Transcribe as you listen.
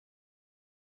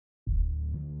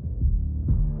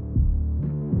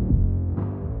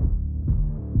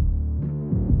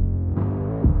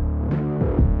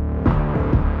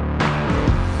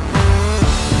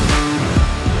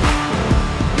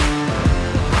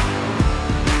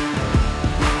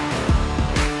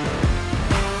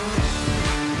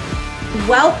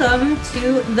welcome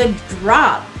to The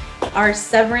Drop, our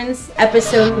Severence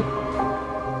episode.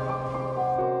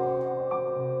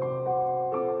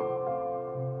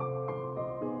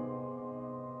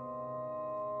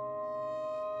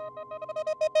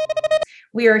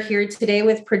 We are here today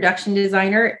with production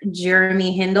designer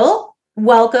Jeremy Hindle.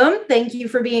 Welcome. Thank you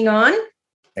for being on.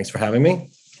 Thanks for having me.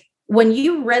 When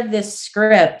you read this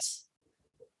script,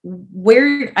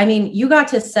 you got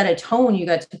to set a tone, you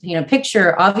got to paint a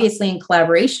picture, obviously in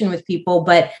collaboration with people,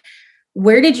 but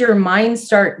where did your mind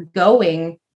start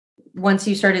going once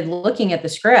you started looking at the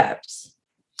scripts?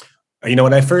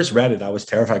 When I first read it, I was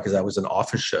terrified because I was an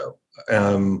office show.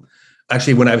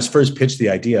 Actually, when I was first pitched the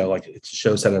idea, like it's a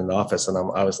show set in an office, and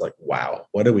I was like, wow,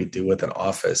 what do we do with an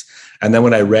office? And then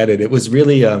when I read it, it was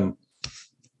really,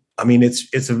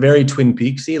 it's a very Twin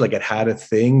Peaksy, like it had a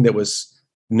thing that was,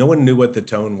 no one knew what the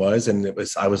tone was. And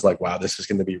I was like, wow, this is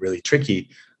going to be really tricky.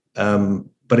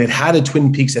 But it had a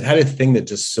Twin Peaks, it had a thing that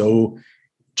just so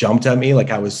jumped at me.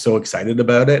 Like I was so excited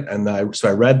about it. And so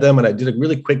I read them and I did a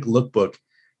really quick lookbook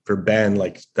for Ben,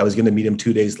 like I was going to meet him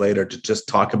 2 days later to just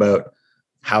talk about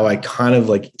how I kind of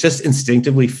like just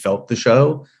instinctively felt the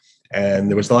show. And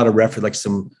there was a lot of reference, like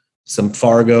some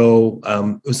Fargo.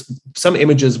 Some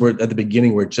images were at the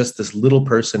beginning were just this little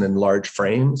person in large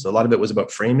frames. A lot of it was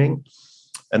about framing.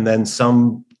 And then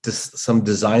some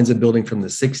designs of building from the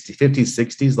 60s, 50s,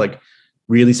 60s, like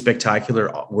really spectacular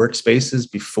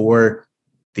workspaces before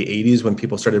the 80s when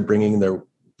people started bringing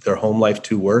their home life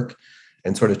to work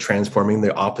and sort of transforming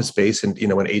the office space. And,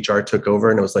 when HR took over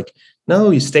and it was like,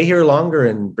 no, you stay here longer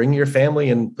and bring your family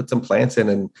and put some plants in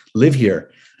and live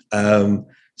here.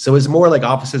 So it's more like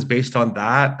offices based on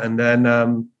that. And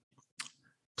then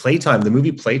Playtime, the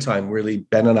movie Playtime, really,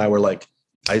 Ben and I were like,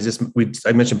 I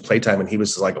mentioned Playtime and he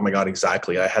was like, oh my God,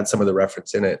 exactly. I had some of the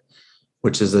reference in it,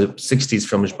 which is a 60s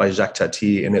film by Jacques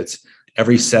Tati. And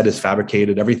every set is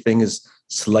fabricated. Everything is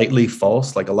slightly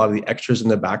false. Like a lot of the extras in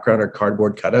the background are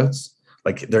cardboard cutouts.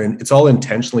 Like it's all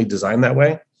intentionally designed that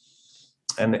way.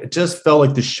 And it just felt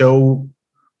like the show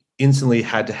instantly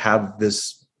had to have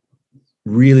this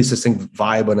really succinct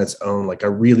vibe on its own, like a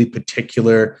really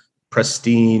particular,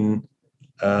 pristine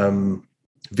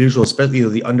visual, especially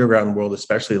the underground world,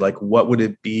 especially like what would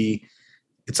it be?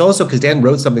 It's also because Dan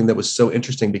wrote something that was so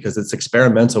interesting because it's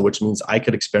experimental, which means I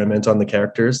could experiment on the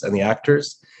characters and the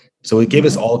actors. So it gave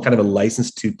us all kind of a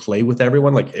license to play with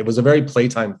everyone. Like it was a very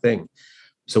Playtime thing.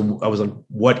 So I was like,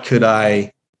 what could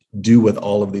I do with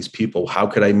all of these people? How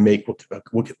could I make,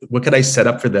 what could I set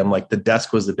up for them? Like the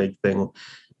desk was the big thing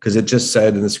because it just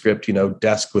said in the script,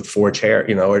 desk with 4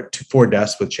 chairs, or 4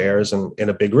 desks with chairs and in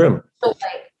a big room. So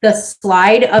like the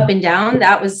slide up and down,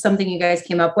 that was something you guys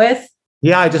came up with?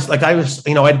 Yeah,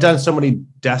 I'd done so many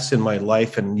desks in my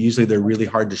life and usually they're really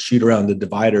hard to shoot around the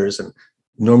dividers. And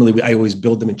normally I always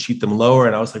build them and cheat them lower.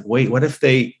 And I was like, wait, what if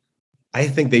I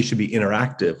think they should be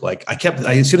interactive. Like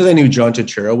as soon as I knew John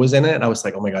Turturro was in it, and I was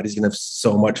like, oh my God, he's going to have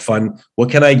so much fun. What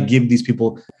can I give these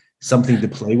people something to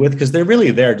play with? Because they're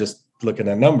really there just looking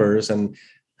at numbers. And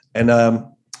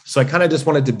so I kind of just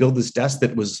wanted to build this desk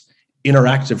that was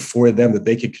interactive for them, that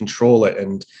they could control it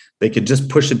and they could just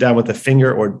push it down with a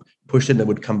finger or push it and it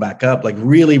would come back up like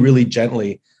really, really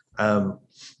gently.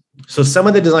 So some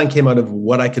of the design came out of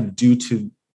what I could do to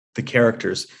the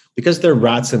characters because they're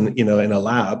rats in a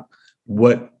lab.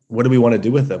 What do we want to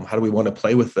do with them? How do we want to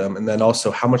play with them? And then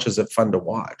also, how much is it fun to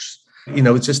watch?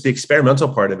 It's just the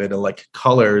experimental part of it and like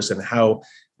colors and how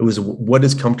it was, what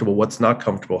is comfortable, what's not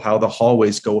comfortable, how the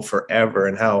hallways go forever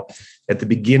and how at the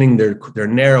beginning they're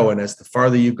narrow. And as the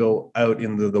farther you go out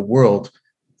into the world,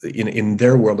 in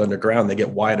their world underground, they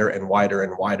get wider and wider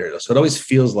and wider. So it always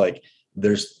feels like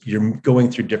you're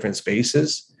going through different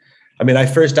spaces. I mean, I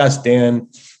first asked Dan,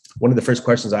 one of the first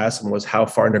questions I asked him was, how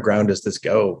far underground does this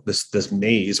go? This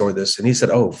maze or this? And he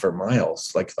said, oh, for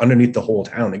miles, like underneath the whole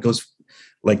town. It goes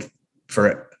like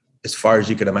for as far as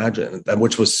you can imagine,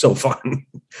 which was so fun.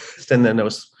 And then there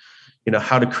was,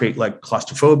 how to create like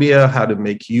claustrophobia, how to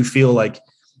make you feel like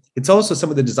it's also some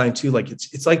of the design too. Like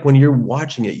it's like when you're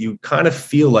watching it, you kind of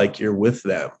feel like you're with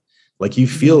them. Like you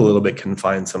feel a little bit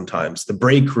confined sometimes. The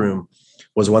break room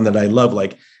was one that I love.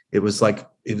 Like, it was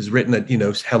written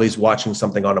that, Helly's watching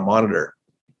something on a monitor.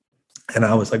 And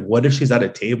I was like, what if she's at a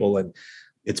table and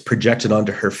it's projected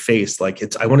onto her face? Like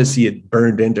I want to see it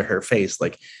burned into her face.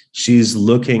 Like she's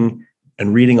looking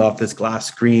and reading off this glass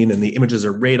screen and the images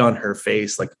are right on her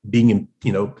face, like being,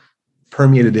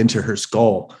 permeated into her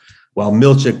skull while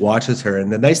Milchik watches her.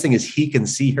 And the nice thing is he can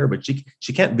see her, but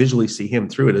she can't visually see him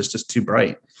through it. It's just too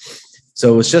bright.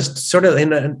 So it was just sort of,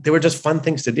 and they were just fun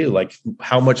things to do. Like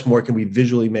how much more can we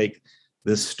visually make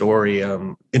this story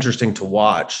interesting to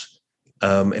watch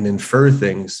and infer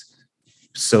things.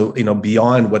 So,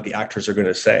 beyond what the actors are going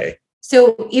to say.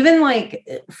 So even like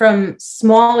from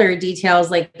smaller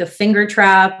details, like the finger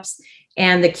traps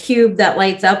and the cube that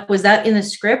lights up, was that in the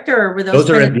script, or were those?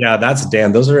 That's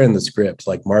Dan. Those are in the script.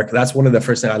 Like Mark, that's one of the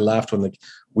first things I laughed when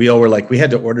we all were like, we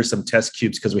had to order some test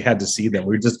cubes because we had to see them.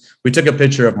 We took a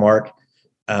picture of Mark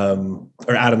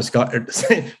or Adam Scott.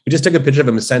 We just took a picture of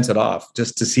him and sent it off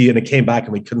just to see, and it came back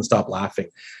and we couldn't stop laughing.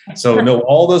 So no,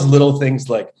 all those little things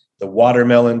like the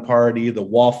watermelon party, the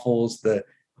waffles,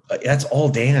 that's all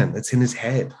Dan. That's in his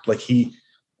head. Like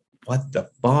what the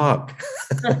fuck?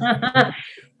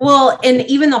 Well, and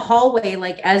even the hallway,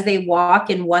 like as they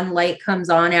walk and one light comes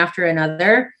on after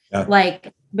another,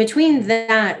 like between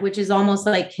that, which is almost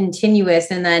like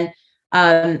continuous. And then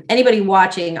anybody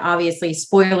watching, obviously,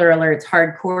 spoiler alerts,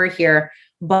 hardcore here,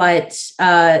 but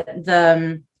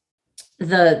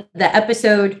the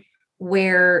episode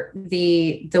where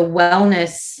the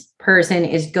wellness person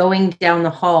is going down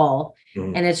the hall,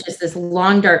 and it's just this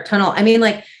long, dark tunnel. I mean,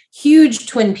 like, huge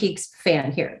Twin Peaks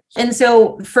fan here. And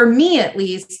so for me, at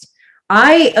least,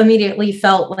 I immediately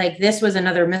felt like this was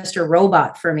another Mr.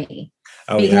 Robot for me,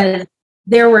 because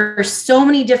there were so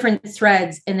many different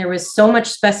threads and there was so much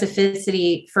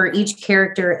specificity for each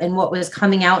character and what was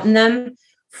coming out in them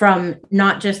from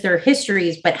not just their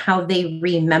histories, but how they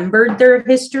remembered their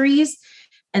histories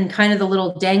and kind of the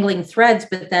little dangling threads.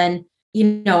 But then,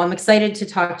 I'm excited to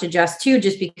talk to Jess too,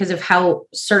 just because of how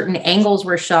certain angles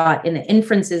were shot and the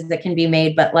inferences that can be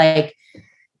made. But like,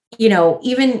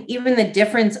 even the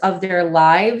difference of their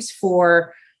lives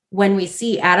for when we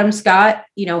see Adam Scott,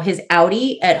 his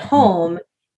Audi at home,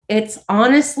 it's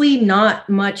honestly not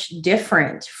much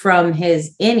different from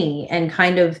his innie and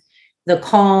kind of the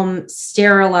calm,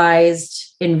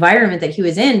 sterilized environment that he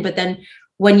was in. But then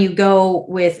when you go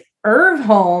with Irv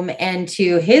home and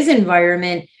to his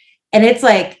environment, and it's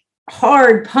like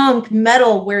hard punk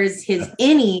metal, whereas his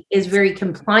innie is very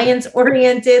compliance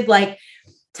oriented. Like,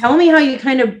 tell me how you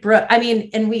kind of I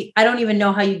don't even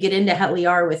know how you get into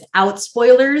Heliar without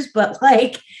spoilers, but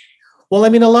like. Well, I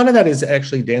mean, a lot of that is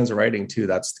actually Dan's writing too.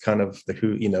 That's kind of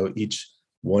each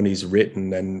one he's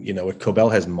written. And, Cobell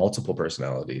has multiple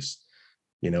personalities.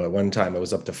 At one time it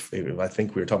was up to, I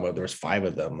think we were talking about, there was 5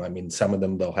 of them. I mean, some of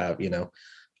them they'll have,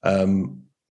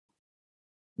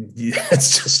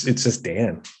 it's just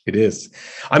Dan. It is.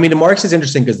 I mean, Mark's is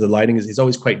interesting because the lighting he's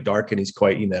always quite dark, and he's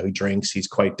quite, he drinks, he's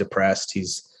quite depressed,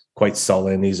 he's quite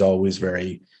sullen, he's always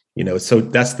very, so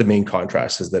that's the main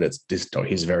contrast, is that it's just,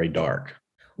 he's very dark.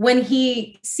 When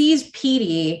he sees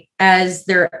Petey as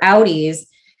their Audis,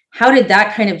 how did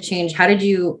that kind of change? How did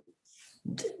you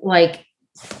like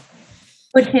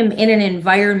put him in an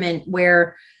environment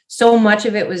where so much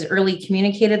of it was early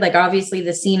communicated? Like, obviously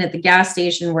the scene at the gas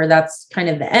station where that's kind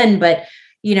of the end, but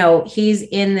he's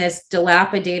in this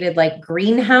dilapidated like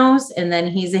greenhouse, and then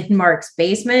he's in Mark's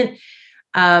basement.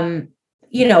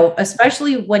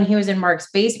 Especially when he was in Mark's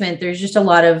basement, there's just a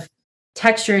lot of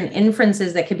texture and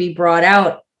inferences that could be brought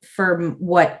out from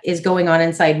what is going on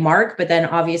inside Mark, but then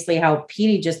obviously how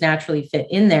Petey just naturally fit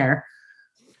in there.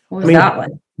 What was that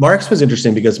one? Mark's was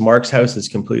interesting because Mark's house is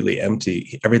completely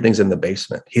empty. Everything's in the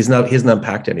basement. He hasn't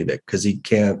unpacked any of it because he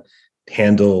can't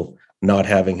handle not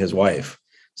having his wife.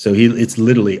 So it's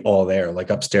literally all there. Like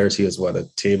upstairs, he has a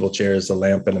table, chairs, a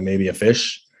lamp, and maybe a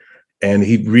fish. And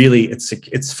he really,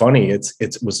 it's funny.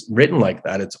 It was written like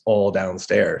that. It's all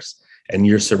downstairs, and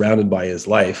you're surrounded by his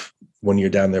life when you're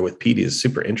down there with Petey. Is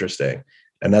super interesting.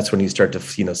 And that's when you start to,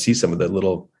 see some of the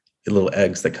little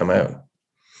eggs that come out.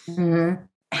 Mm-hmm.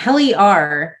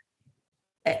 Heliar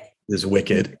is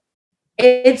wicked.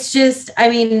 It's just, I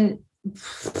mean,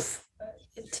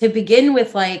 to begin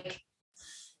with, like,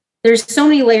 there's so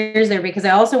many layers there, because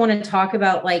I also want to talk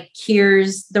about like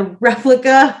the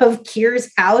replica of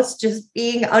Kier's house just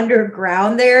being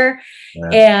underground there. Yeah.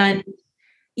 And,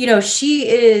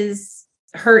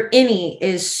 her innie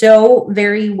is so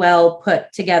very well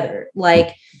put together.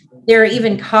 Like, there are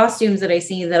even costumes that I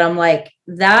see that I'm like,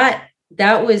 that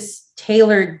was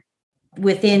tailored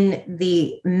within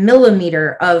the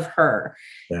millimeter of her.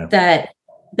 Yeah. That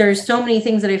there's so many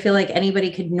things that I feel like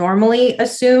anybody could normally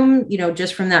assume,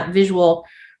 just from that visual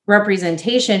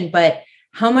representation, but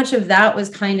how much of that was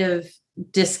kind of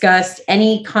discussed,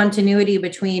 any continuity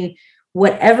between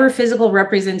whatever physical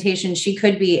representation she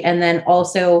could be, and then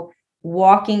also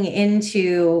walking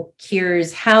into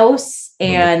Kier's house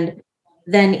and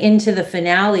then into the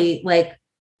finale. Like,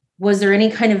 was there any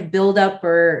kind of buildup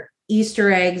or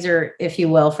Easter eggs, or if you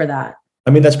will, for that? I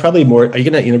mean, that's probably more. Are you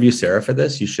going to interview Sarah for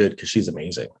this? You should, because she's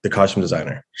amazing. The costume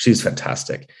designer. She's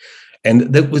fantastic.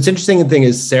 And what's interesting thing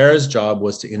is Sarah's job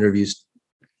was to interview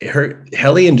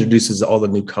Helly introduces all the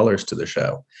new colors to the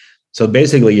show. So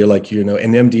basically you're like, in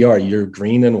MDR, you're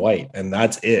green and white, and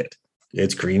that's it.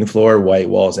 It's green floor, white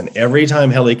walls. And every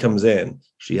time Helly comes in,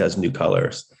 she has new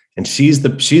colors. And she's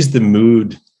the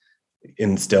mood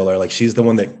instiller. Like, she's the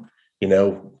one that,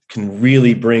 can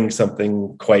really bring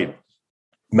something quite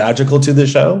magical to the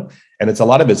show. And it's a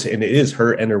lot of it is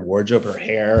her and her wardrobe, her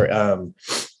hair.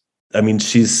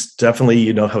 She's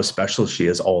definitely, how special she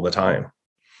is all the time.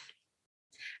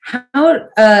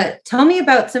 Tell me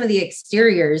about some of the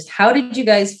exteriors. How did you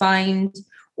guys find,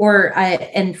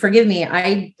 and forgive me,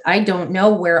 I don't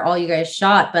know where all you guys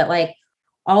shot, but like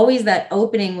always that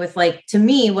opening with, like, to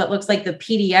me, what looks like the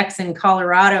PDX in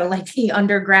Colorado, like the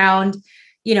underground,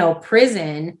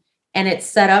 prison, and it's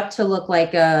set up to look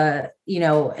like an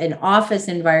office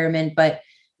environment, but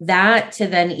that to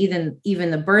then even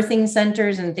the birthing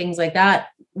centers and things like that.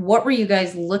 What were you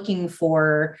guys looking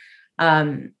for?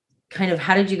 Kind of,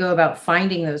 how did you go about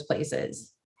finding those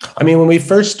places? I mean, when we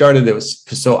first started, it was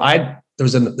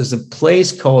there's a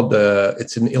place called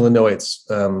it's in Illinois. It's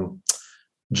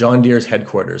John Deere's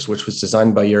headquarters, which was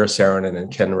designed by Eero Saarinen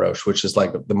and Ken Roche, which is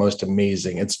like the most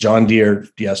amazing. It's John Deere,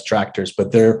 yes, tractors,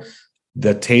 but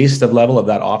the taste of level of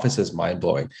that office is mind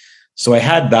blowing. So I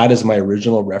had that as my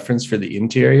original reference for the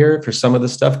interior for some of the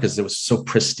stuff, because it was so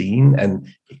pristine, and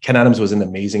Ken Adams was an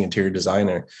amazing interior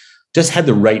designer, just had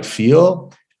the right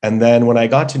feel. And then when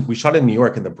we shot in New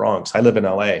York in the Bronx. I live in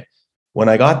LA. When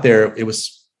I got there, it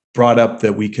was brought up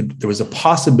that there was a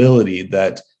possibility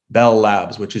that Bell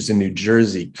Labs, which is in New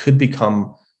Jersey, could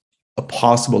become a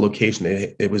possible location.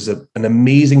 It was an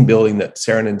amazing building that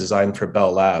Saarinen designed for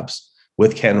Bell Labs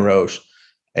with Ken Roche.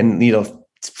 And,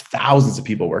 thousands of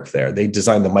people work there. They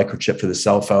designed the microchip for the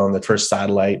cell phone, the first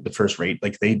satellite, the first rate.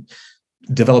 Like, they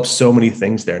developed so many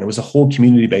things there. And it was a whole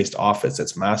community-based office.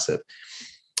 It's massive.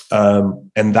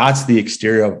 And that's the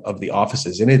exterior of the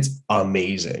offices, and it's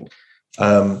amazing.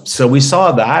 So we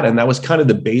saw that, and that was kind of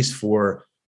the base for,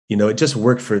 it just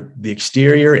worked for the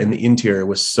exterior, and the interior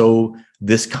was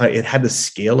it had the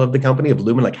scale of the company of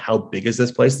Lumen. Like, how big is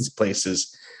this place? This place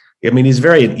is, he's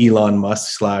very an Elon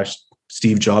Musk /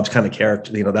 Steve Jobs kind of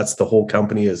character. That's the whole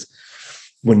company, is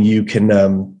when you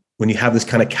have this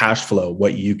kind of cash flow,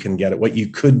 what you can get, what you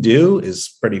could do is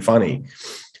pretty funny.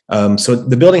 So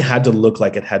the building had to look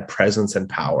like it had presence and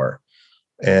power.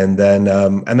 And then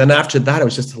after that, it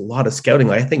was just a lot of scouting.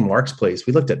 I think Mark's place,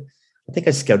 I think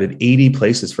I scouted 80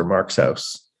 places for Mark's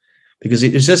house, because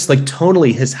it was just like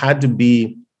tonally has had to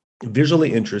be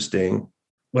visually interesting.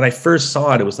 When I first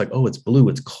saw it, it was like, oh, it's blue,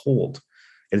 it's cold,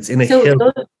 and it's in a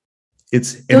hill.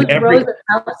 It's in every rows of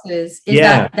houses. Is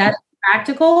that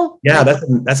practical? Yeah,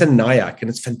 that's in Nyack, and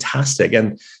it's fantastic.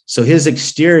 And so his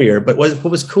exterior, but what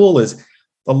was cool is,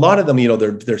 a lot of them,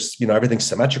 they're everything's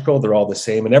symmetrical. They're all the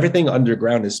same, and everything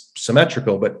underground is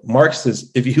symmetrical. But Mark's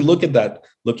is, if you look at that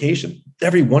location,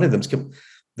 every one of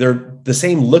they're the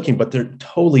same looking, but they're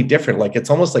totally different. Like,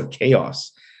 it's almost like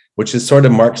chaos, which is sort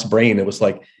of Mark's brain. It was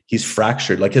like he's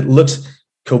fractured. Like, it looks,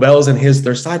 Cobell's and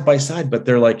they're side by side, but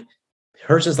they're like,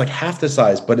 hers is like half the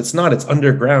size, but it's not. It's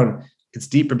underground. It's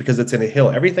deeper because it's in a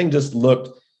hill. Everything just looked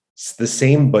the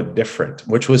same but different,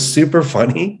 which was super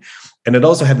funny. And it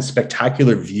also had the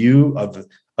spectacular view of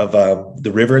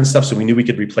the river and stuff. So we knew we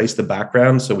could replace the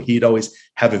background. So he'd always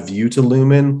have a view to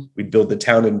Lumen. We'd build the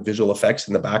town in visual effects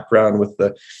in the background with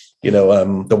the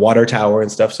water tower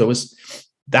and stuff. So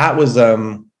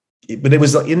but it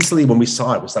was instantly, when we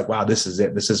saw it, it was like, wow, this is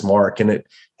it. This is Mark. And it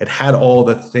had all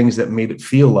the things that made it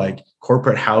feel like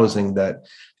corporate housing that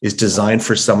is designed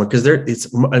for someone. Because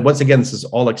once again, this is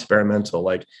all experimental.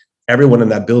 Like, everyone in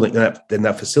that building, in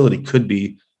that facility, could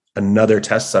be another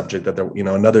test subject, that they're,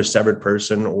 another severed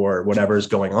person or whatever is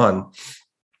going on.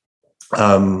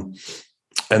 And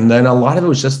then a lot of it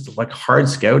was just like hard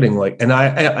scouting. Like, and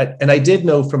I did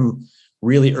know from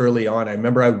really early on, I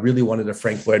remember I really wanted a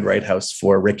Frank Lloyd Wright house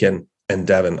for Rick and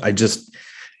Devin.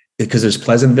 Because there's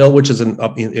Pleasantville, which is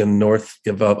up in north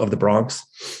of the Bronx.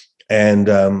 And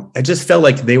I just felt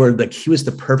like he was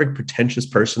the perfect pretentious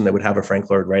person that would have a Frank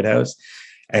Lloyd Wright house.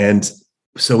 And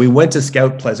so we went to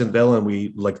scout Pleasantville,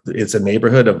 and it's a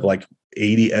neighborhood of like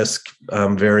 80-esque,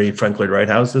 very Frank Lloyd Wright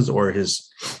houses or his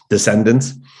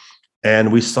descendants.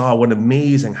 And we saw one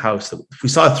amazing house. We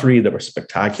saw 3 that were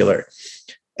spectacular.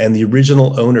 And the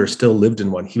original owner still lived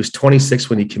in one. He was 26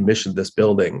 when he commissioned this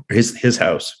building, his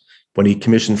house, when he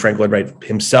commissioned Frank Lloyd Wright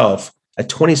himself at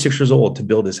 26 years old to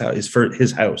build his house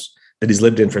that he's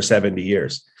lived in for 70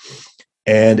 years.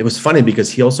 And it was funny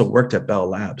because he also worked at Bell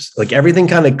Labs. Like, everything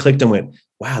kind of clicked and went,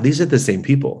 wow, these are the same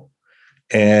people.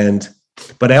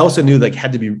 But I also knew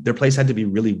their place had to be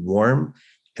really warm.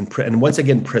 and once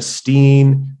again,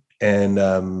 pristine and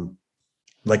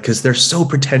like, because they're so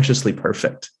pretentiously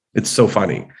perfect. It's so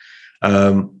funny.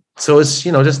 So it's,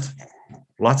 just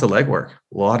lots of legwork,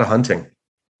 a lot of hunting.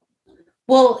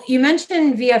 Well, you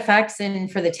mentioned VFX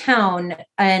and for the town,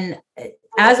 and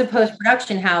as a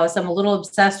post-production house, I'm a little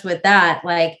obsessed with that.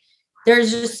 Like,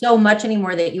 there's just so much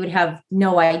anymore that you would have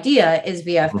no idea is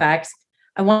VFX.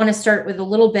 I want to start with a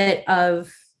little bit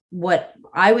of what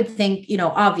I would think,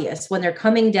 obvious when they're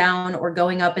coming down or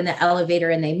going up in the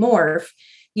elevator and they morph,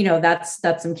 that's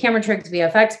some camera tricks,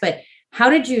 VFX, but how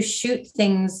did you shoot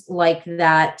things like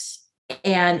that?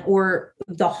 Or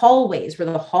the hallways, were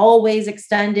the hallways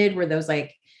extended? Were those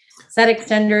like set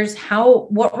extenders?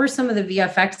 What were some of the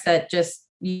VFX that just,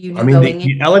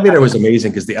 the elevator was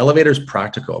amazing because the elevator is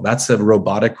practical. That's a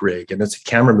robotic rig and it's a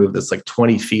camera move that's like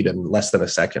 20 feet in less than a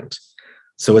second.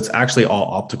 So it's actually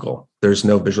all optical. There's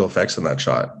no visual effects in that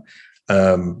shot.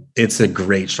 It's a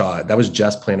great shot. That was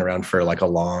just playing around for like a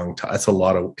long time. It's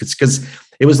because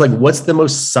it was like, what's the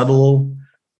most subtle,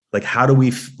 like, how do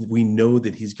we know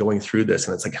that he's going through this?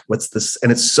 And it's like, what's this?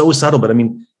 And it's so subtle, but I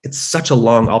mean, it's such a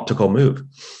long optical move.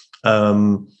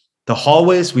 The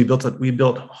hallways, we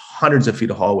built hundreds of feet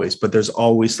of hallways, but there's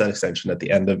always set extension at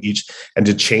the end of each. And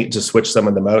to switch some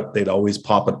of them out, they'd always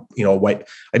pop a white.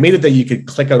 I made it that you could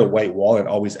click out a white wall and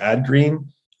always add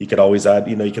green. You could always add,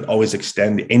 you could always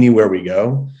extend anywhere we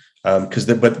go.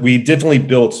 But we definitely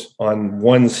built on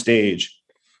one stage.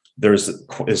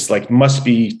 Must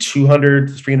be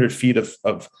 200, 300 feet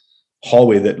of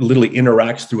hallway that literally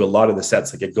interacts through a lot of the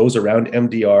sets. Like, it goes around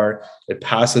MDR, it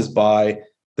passes by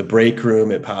the break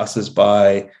room, it passes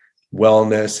by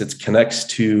wellness, it connects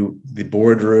to the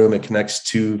boardroom, it connects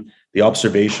to the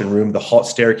observation room, the hall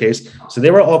staircase. So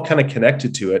they were all kind of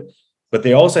connected to it, but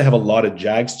they also have a lot of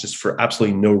jags just for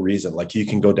absolutely no reason. Like, you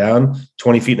can go down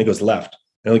 20 feet and it goes left.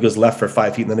 It only goes left for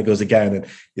 5 feet and then it goes again. And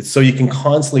it's so you can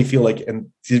constantly feel like,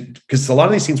 and because a lot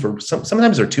of these scenes were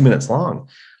sometimes they're 2 minutes long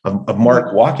of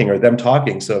Mark walking or them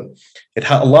talking. So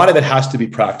a lot of it has to be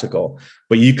practical,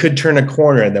 but you could turn a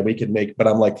corner and then we could but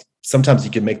I'm like, sometimes you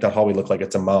can make that hallway look like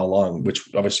it's a mile long, which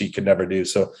obviously you could never do.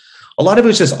 So a lot of it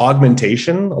was just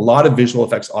augmentation, a lot of visual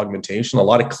effects augmentation, a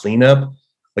lot of cleanup.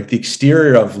 Like, the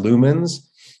exterior of Lumens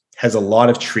has a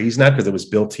lot of trees now because it was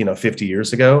built, 50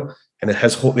 years ago. And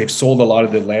they've sold a lot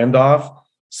of the land off.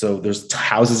 So there's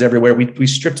houses everywhere. We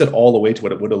stripped it all the way to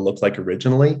what it would have looked like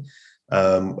originally.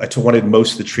 I wanted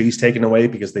most of the trees taken away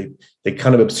because they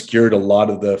kind of obscured a lot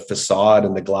of the facade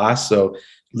and the glass. So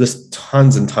there's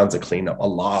tons and tons of cleanup, a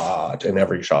lot in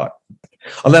every shot.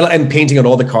 And painting on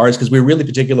all the cars, because we were really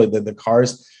particular that the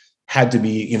cars had to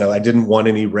be, I didn't want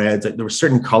any reds. There were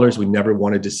certain colors we never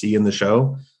wanted to see in the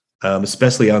show,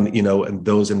 especially on, in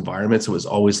those environments. It was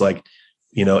always like,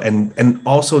 and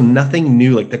also nothing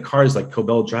new. Like, the cars, like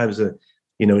Cobell drives an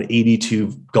 82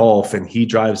 Golf and he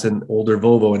drives an older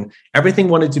Volvo, and everything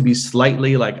wanted to be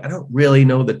slightly like, I don't really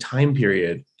know the time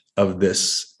period of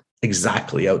this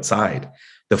exactly outside.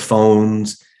 The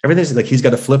phones, everything's like, Petey's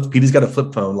got a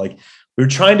flip phone. Like, we were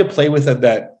trying to play with it,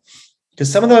 that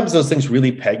because sometimes those things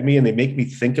really peg me and they make me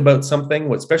think about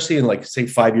something, especially in, like, say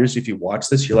 5 years, if you watch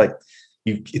this, you're like,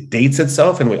 it dates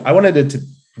itself. And I wanted it to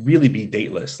really be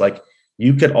dateless. Like,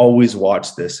 you could always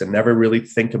watch this and never really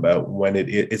think about when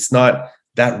it's not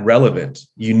that relevant.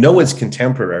 It's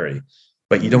contemporary,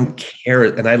 but you don't care.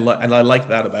 And I like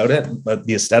that about it, but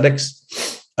the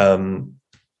aesthetics. And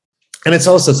it's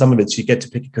also, some of it you get to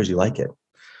pick because you like it.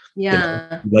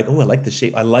 Yeah. Like, oh, I like the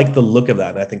shape. I like the look of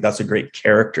that. And I think that's a great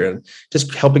character. And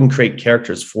just helping create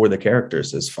characters for the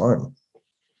characters is fun.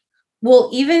 Well,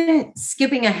 even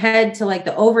skipping ahead to like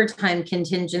the overtime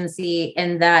contingency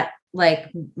and that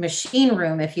like machine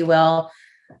room, if you will.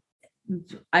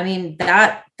 I mean,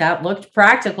 that looked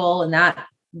practical, and that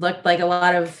looked like a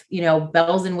lot of,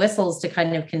 bells and whistles to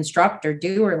kind of construct or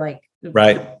do, or like,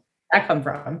 right. Where did that come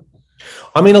from?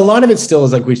 I mean, a lot of it still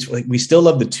is like, we still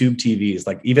love the tube TVs,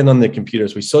 like even on the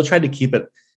computers, we still tried to keep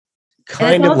it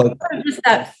kind of like just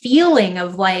that feeling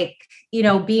of like,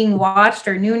 being watched,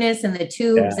 or newness in the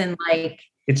tubes. Yeah. And like,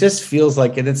 it just feels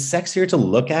like it's sexier to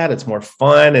look at. It's more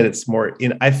fun. And it's more,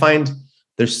 I find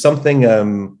there's something,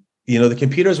 the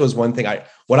computers was one thing.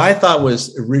 What I thought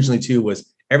was originally too,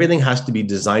 was everything has to be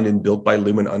designed and built by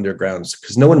Lumen Undergrounds,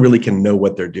 because no one really can know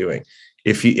what they're doing.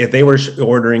 If they were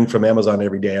ordering from Amazon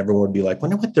every day, everyone would be like,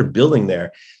 wonder what they're building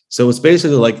there. So it's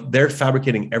basically like they're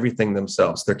fabricating everything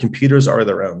themselves. Their computers are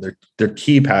their own, their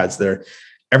keypads,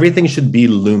 everything should be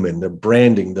Lumen. Their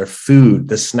branding, their food,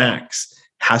 the snacks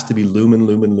has to be Lumen,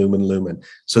 Lumen, Lumen, Lumen,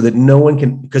 so that no one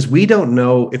can, because we don't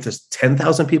know if there's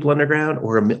 10,000 people underground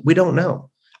or we don't know.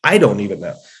 I don't even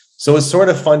know. So it's sort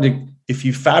of fun if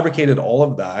you fabricated all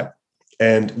of that,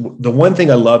 and the one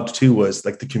thing I loved too was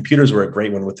like the computers were a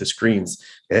great one with the screens.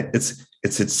 It's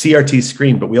a CRT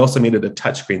screen, but we also made it a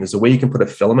touch screen. There's a way you can put a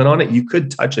filament on it. You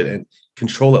could touch it and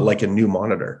control it like a new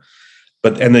monitor.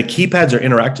 And the keypads are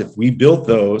interactive. We built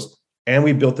those, and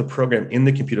we built the program in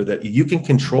the computer that you can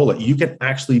control it. You can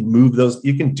actually move those.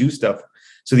 You can do stuff.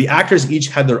 So the actors each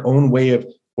had their own way of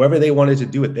wherever they wanted to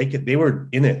do it. They were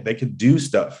in it. They could do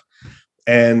stuff.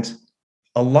 And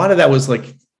a lot of that was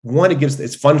like, one,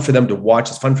 it's fun for them to watch.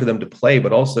 It's fun for them to play.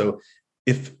 But also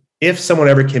if someone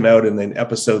ever came out in an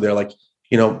episode, they're like,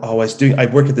 I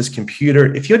work at this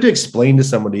computer. If you had to explain to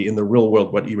somebody in the real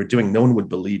world what you were doing, no one would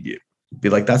believe you. Be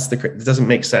like, it doesn't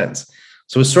make sense.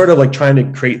 So it's sort of like trying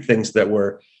to create things that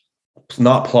were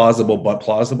not plausible, but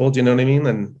plausible. Do you know what I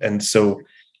mean? And so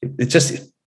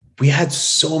we had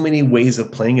so many ways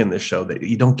of playing in this show that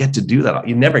you don't get to do that.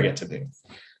 You never get to do.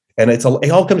 And it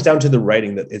all comes down to the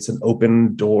writing, that it's an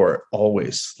open door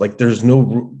always. Like there's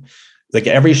no, like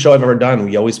every show I've ever done,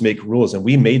 we always make rules, and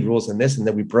we made rules in this, and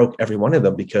then we broke every one of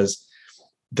them because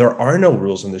there are no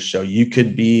rules in this show. You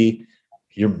could be,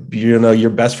 your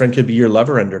best friend could be your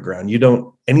lover underground.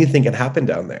 Anything can happen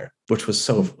down there, which was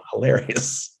so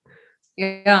hilarious.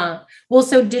 Yeah. Well,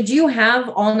 so did you have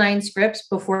all 9 scripts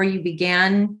before you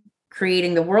began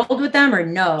creating the world with them, or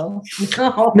no?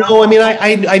 No, I mean,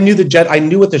 I knew I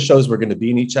knew what the shows were going to be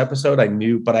in each episode. I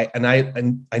knew, but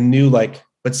I knew like,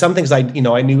 but some things I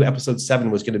knew episode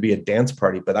 7 was going to be a dance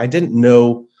party, but I didn't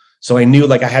know. So I knew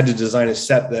like I had to design a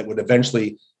set that would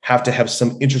eventually have to have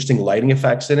some interesting lighting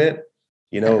effects in it.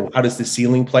 How does the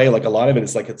ceiling play? Like a lot of it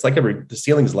is like, the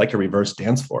ceiling is like a reverse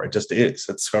dance floor. It just is.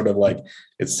 It's sort of like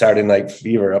it's Saturday Night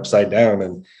Fever upside down.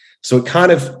 And so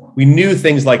we knew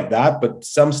things like that, but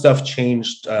some stuff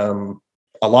changed a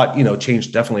lot,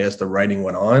 changed definitely as the writing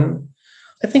went on.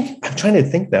 I'm trying to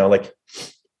think now, like,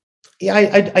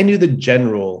 yeah, I knew the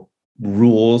general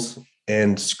rules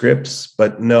and scripts,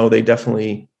 but no,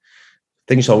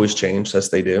 things always change as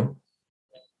they do.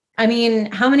 I mean,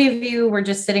 how many of you were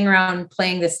just sitting around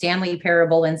playing the Stanley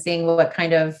Parable and seeing what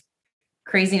kind of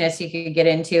craziness you could get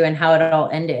into and how it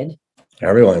all ended?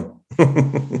 Everyone.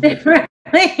 Everyone.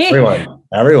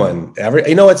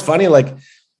 It's funny, like,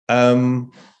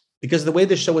 because the way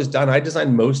the show was done, I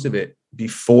designed most of it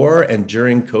before and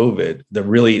during COVID, the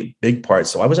really big parts.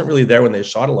 So I wasn't really there when they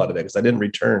shot a lot of it because I didn't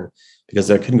return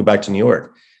because I couldn't go back to New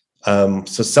York. So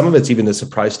some of it's even a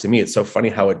surprise to me. It's so funny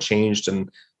how it changed.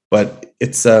 But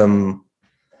it's the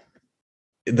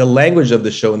language of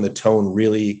the show and the tone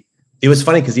really, it was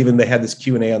funny because even they had this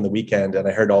Q&A on the weekend and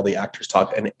I heard all the actors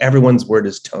talk and everyone's word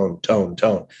is tone.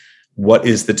 What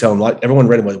is the tone? Everyone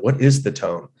read it, what is the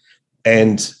tone?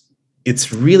 And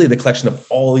it's really the collection of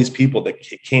all these people that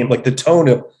came, like the tone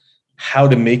of how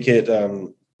to make it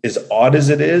as odd as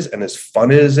it is and as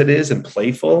fun as it is and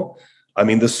playful. I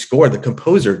mean, the score, the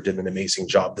composer did an amazing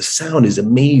job. The sound is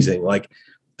amazing. Like,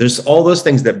 there's all those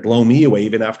things that blow me away,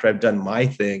 even after I've done my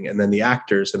thing, and then the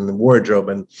actors and the wardrobe.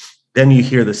 And then you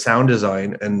hear the sound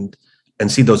design and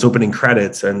see those opening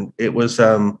credits. And it was,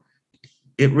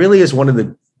 it really is one of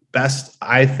the best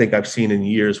I think I've seen in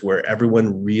years where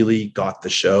everyone really got the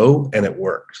show and it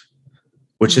worked,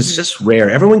 which is just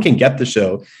rare. Everyone can get the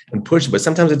show and push it, but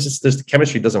sometimes it's just, the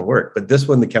chemistry doesn't work. But this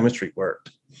one, the chemistry worked.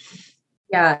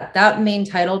 Yeah, that main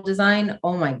title design.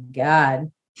 Oh my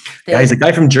God. Yeah, he's a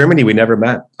guy from Germany we never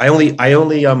met. I only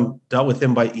dealt with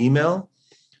him by email.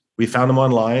 We found him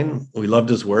online. We loved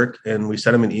his work, and we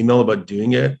sent him an email about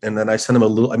doing it. And then I sent him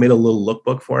I made a little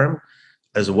lookbook for him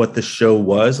as what the show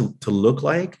was to look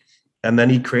like. And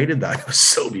then he created that. It was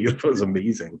so beautiful. It was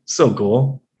amazing. So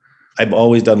cool. I've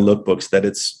always done lookbooks that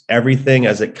it's everything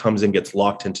as it comes in gets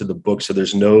locked into the book. So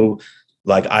there's no,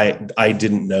 like, I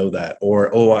didn't know that, or,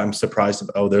 oh, I'm surprised.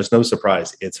 Oh, there's no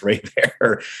surprise. It's right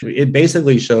there. It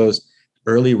basically shows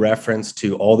early reference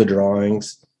to all the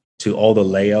drawings, to all the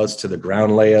layouts, to the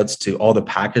ground layouts, to all the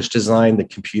package design, the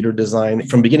computer design.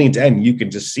 From beginning to end, you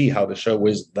can just see how the show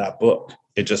was that book.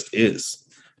 It just is.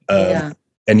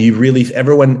 And you really,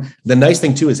 everyone, the nice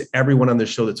thing too is everyone on the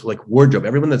show that's like wardrobe,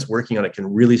 everyone that's working on it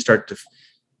can really start to,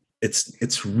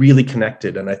 it's really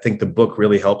connected. And I think the book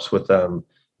really helps with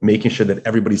making sure that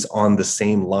everybody's on the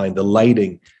same line. The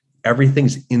lighting,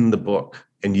 everything's in the book.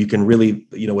 And you can really,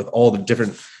 with all the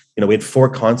different, we had 4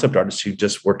 concept artists who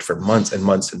just worked for months and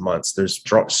months and months. There's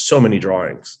so many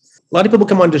drawings. A lot of people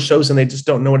come on to shows and they just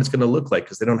don't know what it's going to look like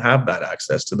because they don't have that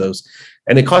access to those.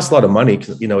 And it costs a lot of money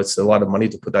because, it's a lot of money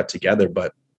to put that together,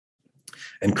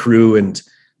 and crew. And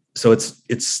so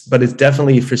but it's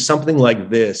definitely, for something like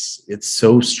this, it's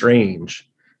so strange.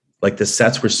 Like the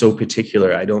sets were so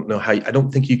particular. I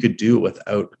don't think you could do it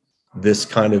without this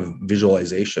kind of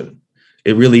visualization.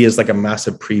 It really is like a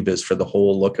massive previs for the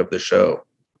whole look of the show.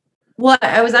 Well,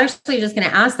 I was actually just going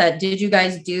to ask that. Did you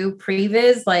guys do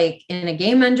previs like in a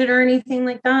game engine or anything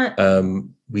like that?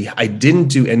 I didn't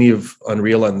do any of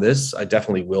Unreal on this. I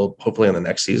definitely will, hopefully on the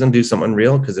next season, do some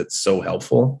Unreal because it's so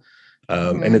helpful.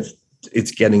 And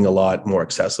it's getting a lot more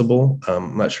accessible.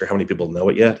 I'm not sure how many people know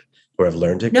it yet or have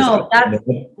learned it. No,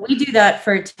 we do that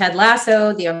for Ted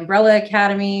Lasso, the Umbrella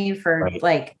Academy, for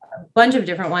like a bunch of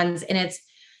different ones. And it's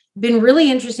been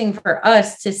really interesting for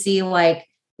us to see, like,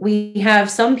 we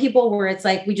have some people where it's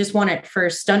like, we just want it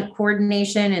for stunt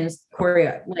coordination and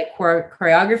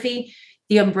choreography.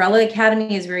 The Umbrella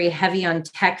Academy is very heavy on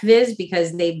tech viz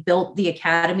because they built the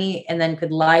academy and then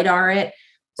could LiDAR it.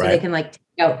 So they can like take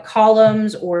out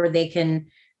columns, or they can,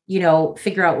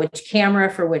 figure out which camera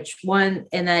for which one.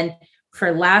 And then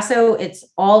for Lasso, it's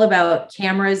all about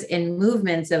cameras and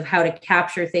movements of how to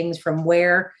capture things from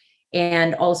where,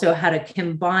 and also how to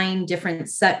combine different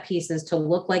set pieces to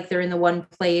look like they're in the one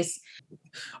place.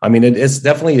 I mean, it's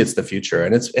the future.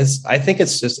 And I think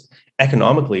it's just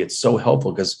economically, it's so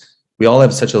helpful because we all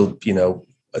have such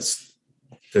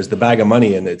there's the bag of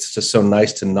money, and it's just so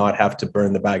nice to not have to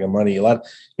burn the bag of money.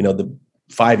 The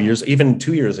 5 years, even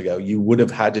 2 years ago, you would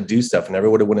have had to do stuff and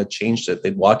everyone would have changed it.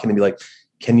 They'd walk in and be like,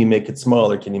 can you make it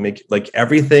smaller? Can you make it, like,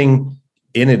 everything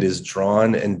in it is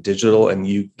drawn and digital, and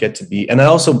you get to be, and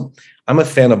I'm a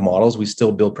fan of models. We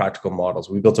still build practical models.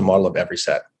 We built a model of every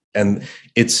set, and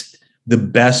it's the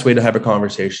best way to have a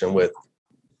conversation with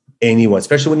anyone,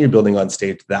 especially when you're building on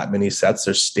stage that many sets.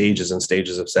 There's stages and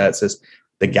stages of sets. There's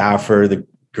the gaffer, the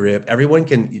grip, everyone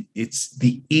it's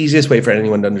the easiest way for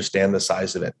anyone to understand the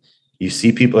size of it. You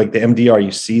see people like the MDR,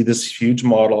 you see this huge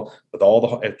model with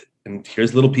and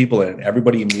here's little people in it.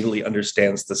 Everybody immediately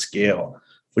understands the scale,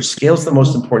 which scale is the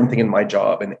most important thing in my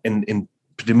job. And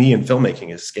to me in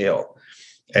filmmaking is scale.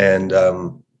 And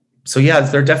so, yeah,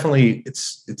 they're definitely,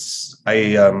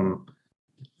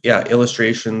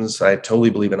 illustrations. I totally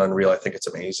believe in Unreal. I think it's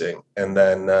amazing. And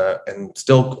then, and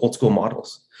still old school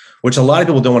models, which a lot of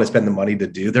people don't want to spend the money to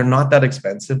do. They're not that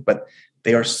expensive, but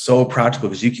they are so practical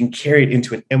because you can carry it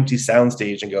into an empty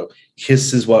soundstage and go,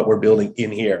 this is what we're building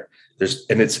in here.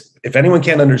 If anyone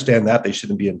can't understand that, they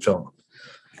shouldn't be in film.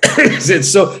 Because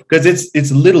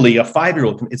it's literally a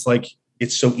 5-year-old. It's like,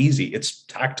 it's so easy. It's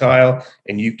tactile,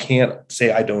 and you can't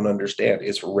say, I don't understand.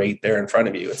 It's right there in front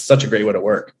of you. It's such a great way to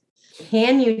work.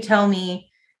 Can you tell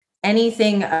me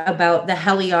anything about the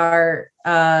Heliar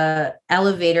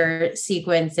elevator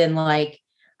sequence? And like,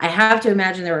 I have to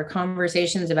imagine there were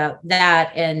conversations about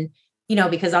that, and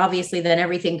because obviously then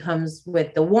everything comes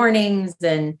with the warnings,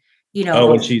 and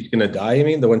when she's gonna die, you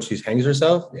mean the one she hangs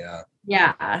herself? Yeah.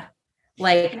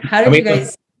 Like, how did you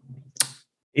guys?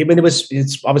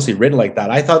 It's obviously written like that.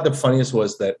 I thought the funniest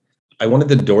was that I wanted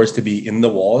the doors to be in the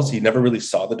walls. You never really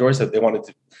saw the doors. That they wanted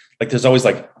to, like, there's always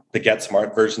like the Get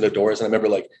Smart version of doors. And I remember,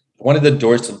 like, I wanted the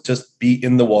doors to just be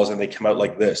in the walls, and they come out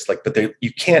like this. Like, but they're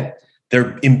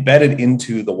embedded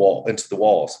into the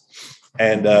walls.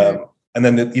 And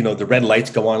then the red lights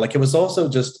go on. Like, it was also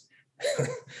just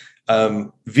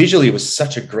visually, it was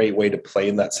such a great way to play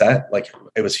in that set. Like,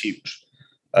 it was huge.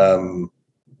 But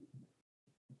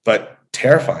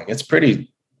terrifying. It's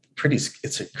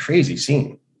it's a crazy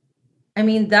scene. I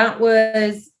mean, that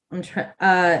was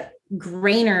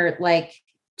Grainer, like,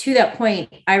 to that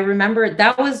point. I remember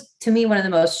that was, to me, one of the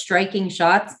most striking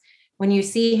shots when you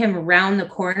see him round the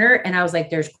corner, and I was like,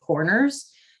 there's corners,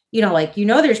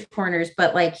 there's corners,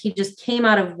 but like, he just came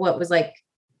out of what was like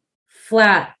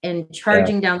flat and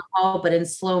charging down the hall, but in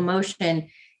slow motion.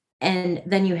 And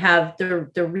then you have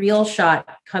the real shot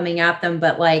coming at them,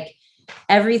 but like,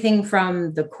 everything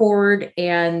from the cord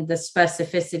and the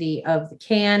specificity of the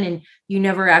can, and you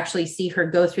never actually see her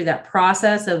go through that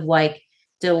process of like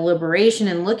deliberation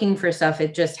and looking for stuff.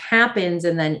 It just happens.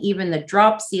 And then even the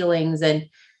drop ceilings, and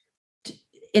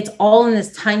it's all in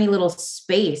this tiny little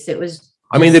space. It was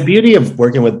the beauty of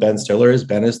working with Ben Stiller is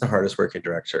Ben is the hardest working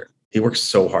director. He works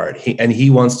so hard. He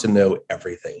wants to know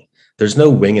everything. There's no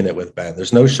winging it with Ben.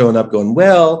 There's no showing up going,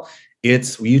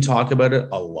 you talk about it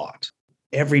a lot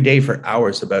every day for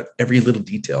hours about every little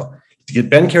detail.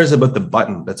 Ben cares about the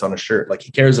button that's on a shirt. Like, he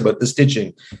cares about the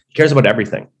stitching. He cares about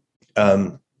everything.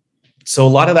 So a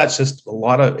lot of that's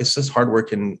it's just hard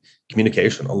work and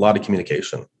communication, a lot of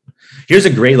communication. Here's a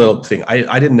great little thing.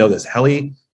 I didn't know this.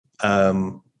 Helly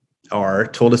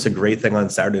told us a great thing on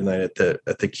Saturday night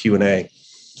at the Q&A.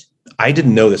 I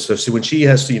didn't know this. So when she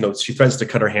has to, she threatens to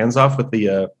cut her hands off with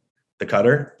the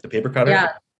cutter, the paper cutter.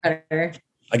 Yeah, cutter.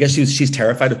 I guess she's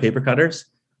terrified of paper cutters,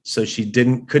 so she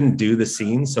couldn't do the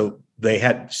scene. So they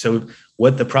had, so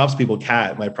what the props people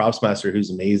my props master, who's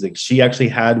amazing, she actually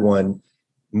had one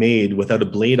made without a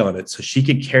blade on it. So she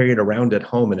could carry it around at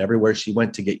home and everywhere she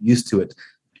went to get used to it.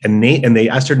 And they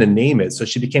asked her to name it. So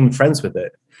she became friends with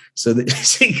it so that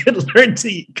she could learn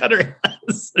to cut her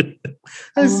ass.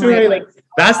 I swear, like,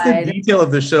 that's the detail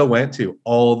of the show went to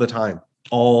all the time.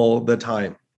 Oh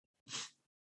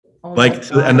like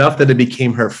enough that it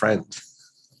became her friend.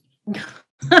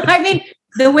 I mean,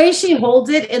 the way she holds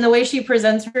it and the way she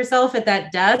presents herself at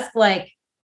that desk, like,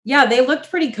 yeah, they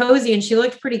looked pretty cozy and she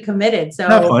looked pretty committed. So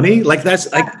not funny. Like,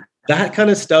 that's like, that kind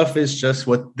of stuff is just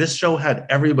what this show had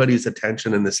everybody's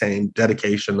attention and the same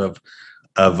dedication of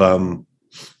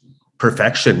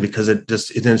perfection, because it's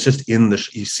just in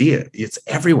you see it. It's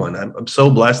everyone. I'm so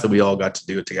blessed that we all got to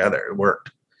do it together. It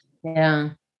worked. Yeah.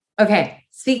 Okay.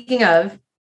 Speaking of,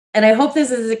 and I hope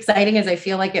this is as exciting as I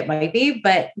feel like it might be,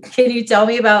 but can you tell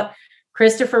me about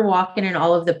Christopher Walken and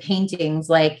all of the paintings?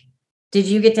 Like, did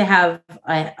you get to have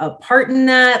a part in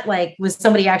that? Like, was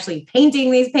somebody actually painting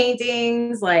these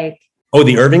paintings? Like,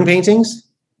 the Irving paintings?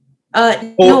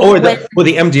 The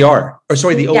MDR, or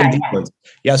sorry, the OND ones.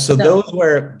 Yeah. So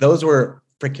those were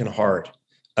freaking hard.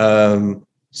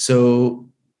 So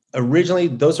originally,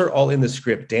 those are all in the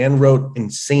script. Dan wrote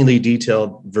insanely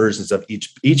detailed versions of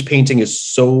each painting is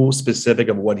so specific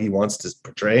of what he wants to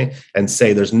portray and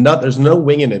say. There's no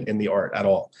winging it in the art at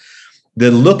all. The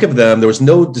look of them, there was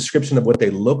no description of what they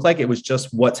look like. It was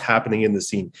just what's happening in the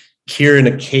scene. Kier in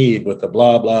a cave with the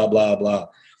blah, blah, blah, blah.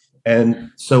 And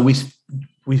so we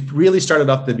really started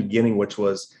off the beginning, which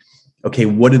was, okay,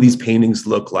 what do these paintings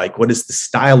look like? What is the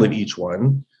style of each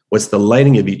one? What's the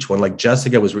lighting of each one? Like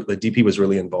Jessica the DP was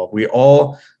really involved. We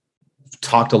all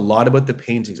talked a lot about the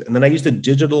paintings. And then I used a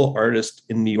digital artist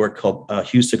in New York called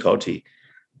Hugh Sikote.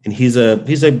 And he's a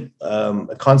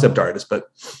concept artist,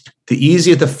 but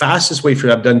the fastest way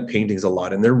I've done paintings a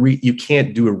lot. And you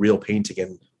can't do a real painting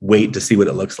and wait to see what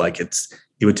it looks like. It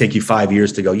would take you 5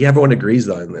 years to go, yeah, everyone agrees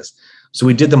on this. So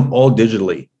we did them all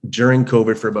digitally during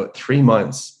COVID for about 3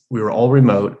 months. We were all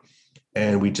remote.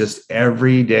 And we just,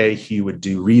 every day he would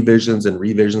do revisions,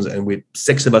 and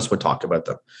 6 of us would talk about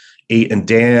them. 8 and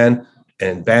Dan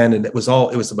and Ben. And it was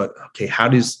about, okay,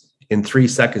 in 3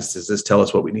 seconds, does this tell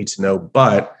us what we need to know?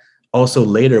 But also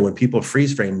later, when people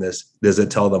freeze frame this, does it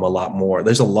tell them a lot more?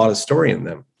 There's a lot of story in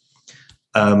them.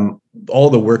 All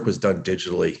the work was done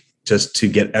digitally just to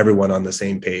get everyone on the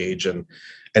same page. And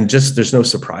just, there's no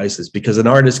surprises, because an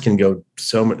artist can go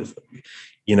so much.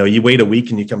 You wait a week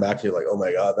and you come back and you're like, oh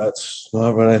my God, that's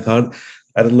not what I thought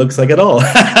that it looks like at all.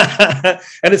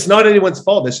 And it's not anyone's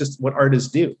fault. It's just what artists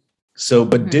do. So,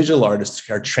 but digital artists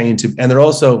are trained to, and they're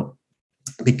also,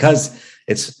 because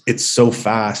it's so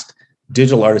fast,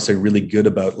 digital artists are really good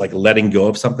about like letting go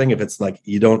of something. If it's like,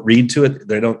 you don't read to it,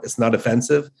 it's not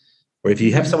offensive. Or if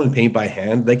you have someone paint by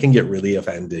hand, they can get really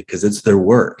offended because it's their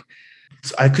work.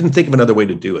 So I couldn't think of another way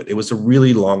to do it. It was a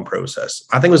really long process.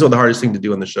 I think it was one of the hardest thing to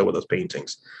do on the show with those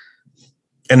paintings.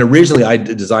 And originally I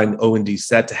designed O&D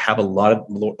set to have a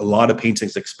lot of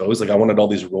paintings exposed. Like I wanted all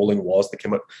these rolling walls that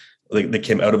came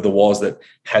out of the walls that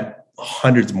had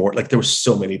hundreds more. Like there were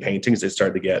so many paintings, they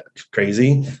started to get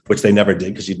crazy, which they never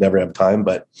did because you'd never have time.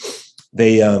 But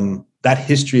they, that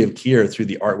history of Kier through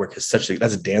the artwork is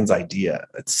that's Dan's idea.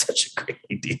 It's such a great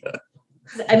idea.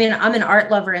 I mean, I'm an art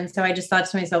lover. And so I just thought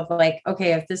to myself, like,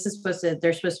 okay, if there's supposed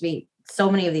to be so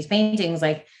many of these paintings,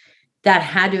 like that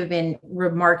had to have been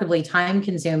remarkably time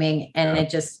consuming. And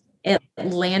it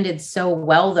landed so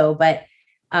well though. But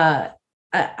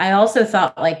I also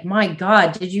thought like, my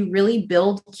God, did you really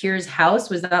build Kier's house?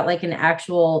 Was that like an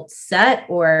actual set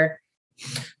or?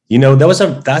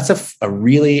 That's a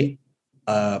really,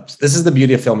 this is the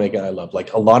beauty of filmmaking I love.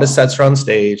 Like a lot of sets are on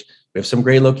stage. We have some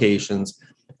great locations.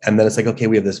 And then it's like, okay,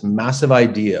 we have this massive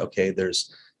idea. Okay,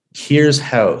 there's Kier's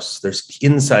house. There's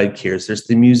inside Kier's. There's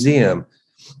the museum.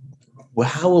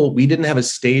 Well, we didn't have a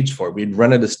stage for it. We'd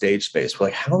run out of stage space. We're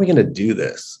like, how are we going to do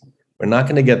this? We're not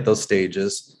going to get those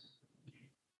stages.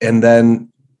 And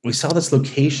then we saw this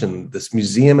location, this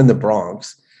museum in the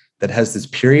Bronx that has this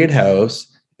period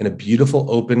house in a beautiful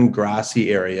open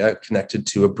grassy area connected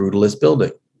to a brutalist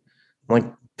building. I'm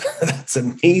like, that's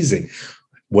amazing.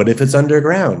 What if it's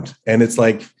underground? And it's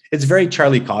like, it's very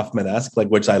Charlie Kaufman-esque, like,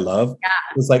 which I love. Yeah.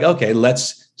 It's like, okay,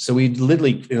 so we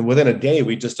literally, within a day,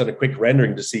 we just did a quick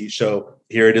rendering to show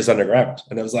here it is underground.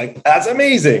 And it was like, that's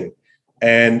amazing.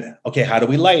 And okay, how do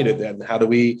we light it? And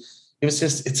it's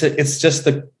just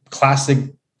the classic,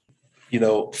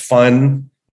 fun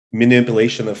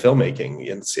manipulation of filmmaking.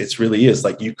 It's really is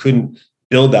like, you couldn't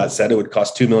build that set. It would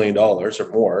cost $2 million or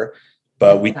more.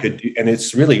 But we could do, and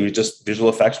it's really just visual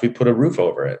effects. We put a roof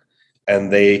over it,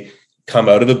 and come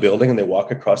out of the building and they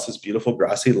walk across this beautiful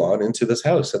grassy lawn into this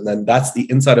house. And then that's the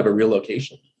inside of a real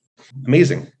location.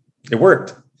 Amazing. It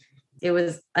worked. It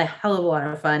was a hell of a lot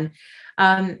of fun.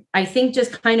 I think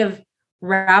just kind of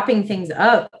wrapping things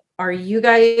up, are you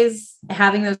guys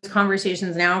having those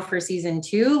conversations now for season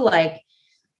 2? Like,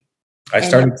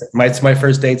 it's my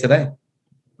first day today.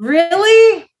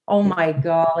 Really? Oh my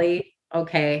golly.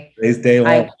 Okay. Today's day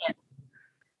one.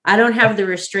 I don't have the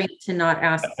restraint to not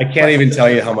ask. I can't even tell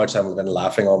you how much I've been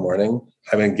laughing all morning.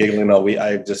 I've been giggling all week.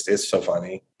 It's so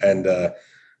funny. And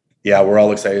yeah, we're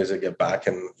all excited to get back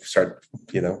and start,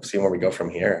 seeing where we go from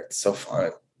here. It's so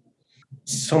fun.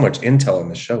 So much intel in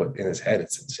the show in his head.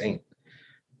 It's insane.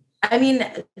 I mean,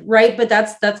 right. But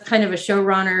that's kind of a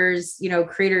showrunner's,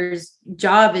 creator's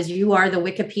job, is you are the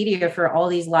Wikipedia for all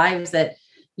these lives that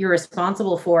you're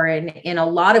responsible for. And in a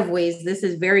lot of ways, this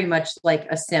is very much like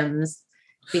a Sims,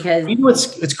 because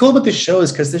what's cool about this show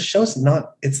is because this show's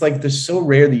not, it's like, there's so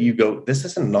rare that you go, this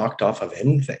isn't knocked off of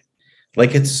anything.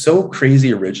 Like, it's so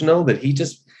crazy original that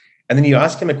and then you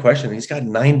ask him a question and he's got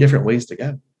 9 different ways to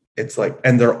go. It's like,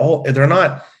 and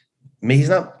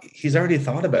he's already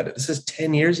thought about it. This is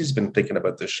 10 years he's been thinking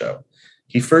about this show.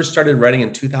 He first started writing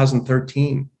in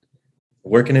 2013,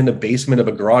 working in the basement of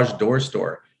a garage door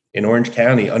store in Orange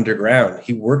County underground.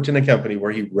 He worked in a company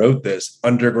where he wrote this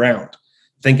underground,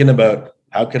 thinking about,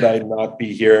 how could I not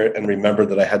be here and remember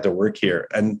that I had to work here?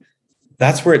 And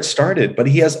that's where it started. But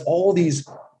he has all these,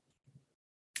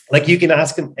 like, you can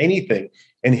ask him anything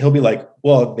and he'll be like,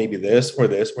 well, maybe this or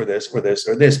this or this or this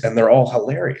or this. And they're all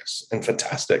hilarious and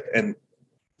fantastic. And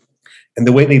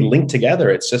the way they link together,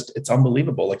 it's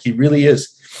unbelievable. Like, he really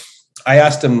is. I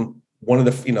asked him one of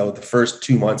the first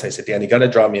 2 months, I said, Dan, you got to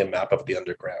draw me a map of the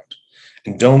underground.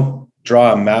 And don't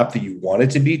draw a map that you want it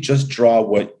to be. Just draw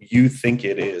what you think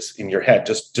it is in your head.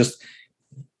 Just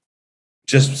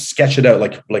sketch it out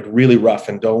like really rough,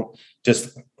 and don't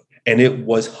just. And it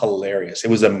was hilarious. It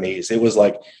was a maze. It was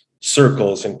like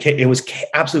circles, and it was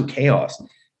absolute chaos.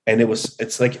 And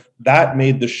it's like that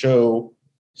made the show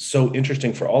so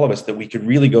interesting for all of us, that we could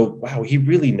really go, wow, he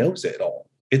really knows it all.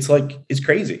 It's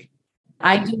crazy.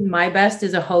 I do my best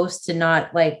as a host to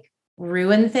not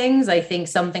ruin things. I think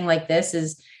something like this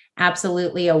is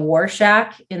absolutely a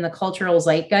Rorschach in the cultural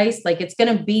zeitgeist. Like, it's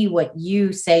going to be what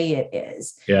you say it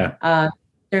is. Yeah.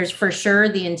 There's for sure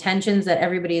the intentions that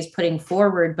everybody is putting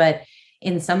forward, but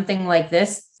in something like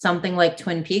this, something like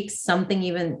Twin Peaks, something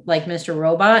even like Mr.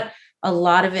 Robot, a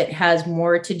lot of it has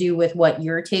more to do with what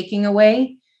you're taking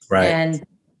away. Right. And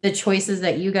the choices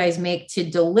that you guys make to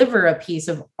deliver a piece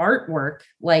of artwork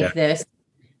like this,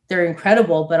 they're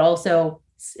incredible, but also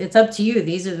it's up to you.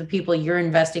 These are the people you're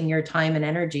investing your time and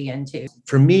energy into.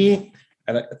 For me,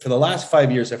 and for the last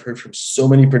 5 years, I've heard from so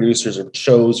many producers or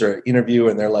shows or interview,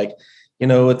 and they're like,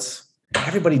 it's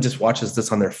everybody just watches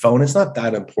this on their phone. It's not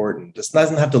that important. This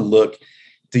doesn't have to look.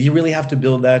 Do you really have to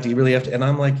build that? Do you really have to? And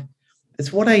I'm like,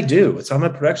 it's what I do. I'm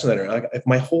a production editor. Like,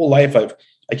 my whole life,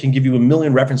 I can give you a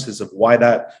million references of why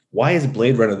is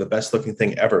Blade Runner the best looking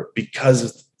thing ever?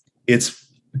 Because it's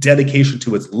dedication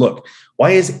to its look.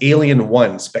 Why is Alien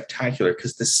 1 spectacular?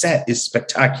 Because the set is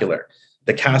spectacular.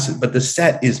 The cast, but the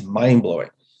set is mind blowing.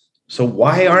 So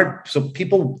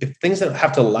people, if things that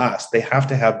have to last, they have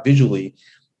to have visually,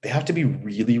 they have to be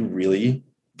really, really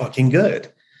fucking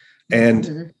good.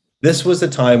 And this was the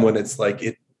time when it's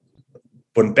like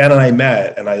when Ben and I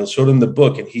met and I showed him the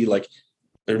book, and he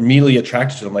immediately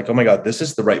attracted to him. Like, oh my God, this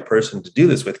is the right person to do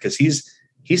this with, because he's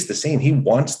the same. He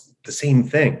wants the same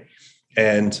thing.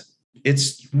 And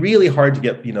it's really hard to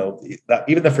get,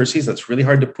 even the first season, it's really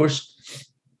hard to push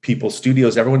people,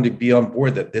 studios, everyone to be on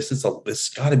board that this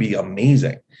got to be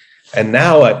amazing. And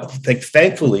now I think,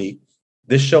 thankfully,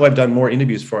 this show I've done more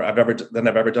interviews for than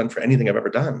I've ever done for anything I've ever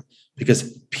done,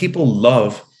 because people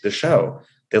love the show.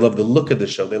 They love the look of the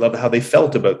show. They love how they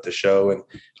felt about the show. And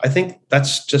I think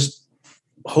that's just,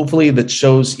 hopefully that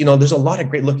shows, there's a lot of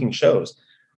great looking shows,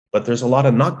 but there's a lot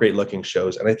of not great looking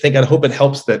shows. And I hope it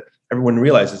helps that everyone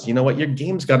realizes, what, your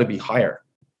game's got to be higher.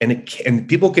 And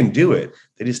people can do it.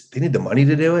 They need the money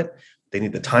to do it. They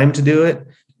need the time to do it.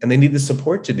 And they need the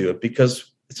support to do it,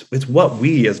 because it's what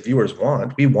we as viewers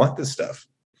want. We want this stuff.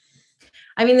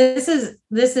 I mean, this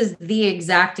is the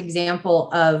exact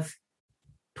example of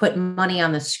put money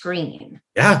on the screen.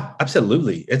 Yeah,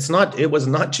 absolutely. It was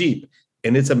not cheap.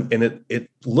 And it's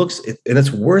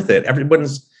worth it.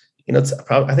 Everyone's,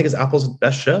 I think it's Apple's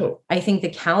best show. I think the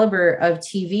caliber of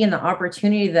TV and the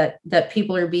opportunity that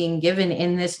people are being given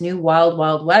in this new wild,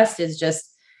 wild west is just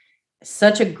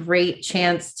such a great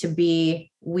chance to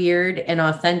be weird and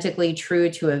authentically true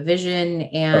to a vision.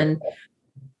 And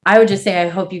I would just say, I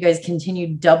hope you guys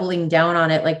continue doubling down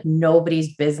on it like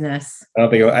nobody's business.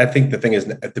 I think the thing is,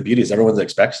 the beauty is everyone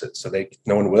expects it. So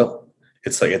no one will.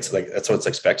 It's like, that's what's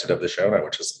expected of the show now,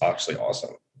 which is actually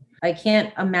awesome. I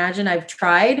can't imagine. I've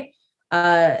tried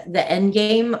the end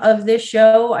game of this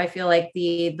show. I feel like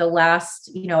the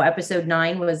last, episode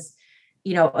 9 was,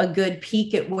 a good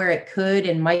peek at where it could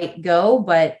and might go,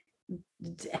 but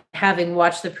having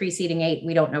watched the preceding 8,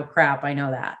 we don't know crap. I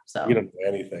know that. So you don't know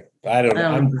anything. I don't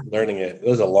know. I'm learning it.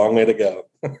 There's a long way to go.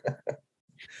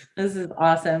 This is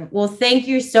awesome. Well, thank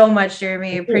you so much,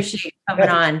 Jeremy. I appreciate you coming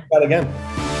on. Again.